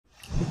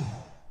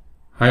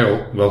Hi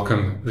all,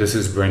 welcome. This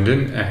is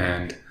Brendan,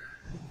 and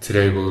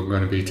today we're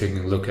going to be taking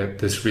a look at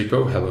this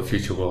repo, Hello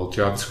Future World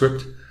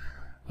JavaScript.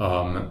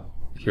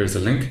 Here's a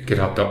link,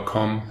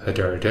 github.com,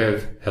 Hedera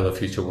Dev, Hello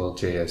Future World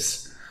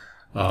JS.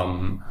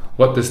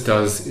 What this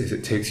does is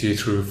it takes you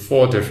through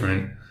 4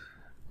 different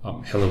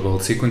Hello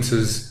World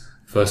sequences.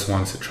 First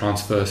one's to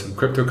transfer some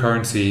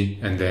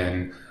cryptocurrency, and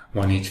then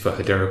one each for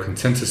Hedera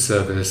Consensus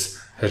Service,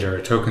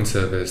 Hedera Token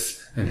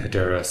Service, and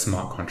Hedera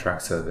Smart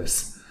Contract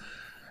Service.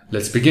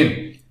 Let's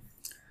begin.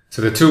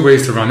 So there are 2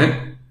 ways to run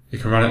it. You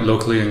can run it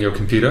locally on your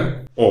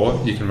computer,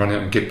 or you can run it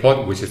on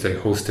Gitpod, which is a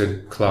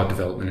hosted cloud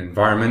development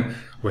environment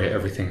where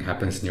everything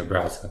happens in your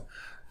browser.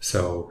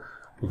 So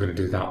we're going to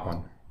do that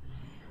one.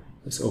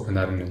 Let's open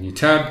that in a new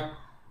tab.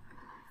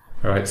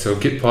 All right, so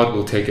Gitpod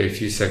will take a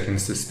few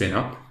seconds to spin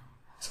up.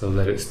 So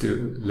let it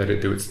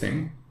do its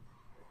thing.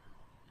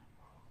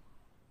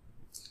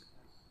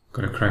 I'm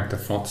going to crank the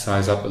font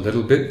size up a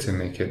little bit to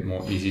make it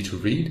more easy to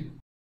read.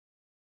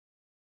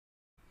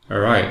 All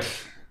right.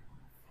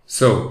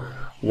 So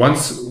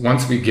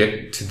once we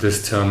get to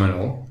this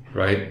terminal,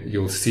 right,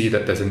 you'll see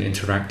that there's an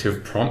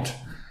interactive prompt.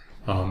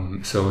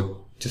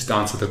 So just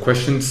answer the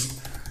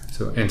questions.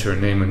 So enter a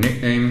name or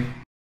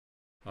nickname.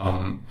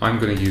 I'm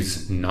going to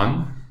use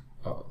none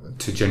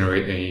to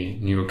generate a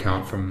new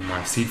account from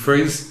my seed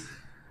phrase.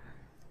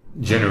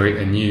 Generate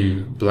a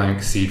new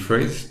blank seed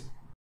phrase.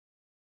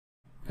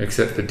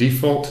 Accept the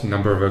default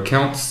number of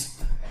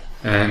accounts.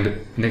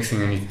 And next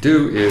thing I need to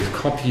do is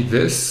copy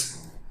this.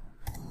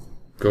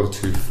 Go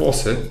to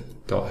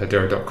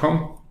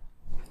faucet.hedera.com,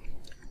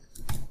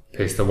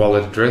 paste the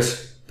wallet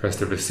address, press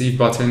the receive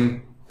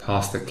button,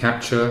 pass the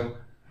captcha,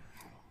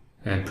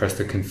 and press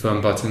the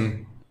confirm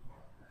button.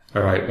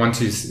 Alright,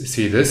 once you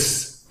see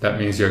this, that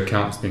means your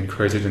account's been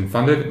created and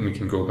funded, and we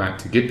can go back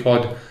to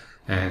Gitpod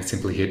and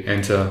simply hit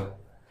enter.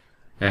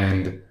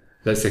 And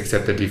let's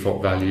accept the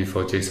default value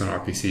for JSON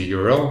RPC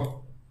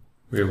URL.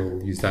 We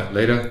will use that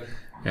later,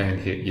 and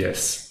hit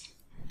yes.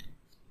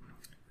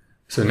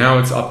 So now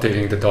it's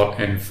updating the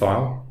 .env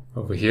file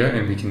over here,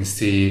 and we can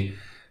see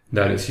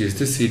that it's used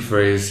the seed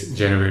phrase,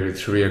 generated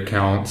 3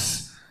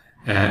 accounts,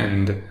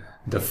 and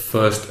the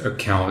first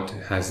account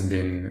has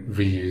been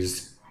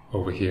reused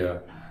over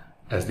here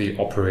as the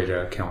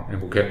operator account, and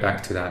we'll get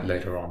back to that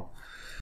later on.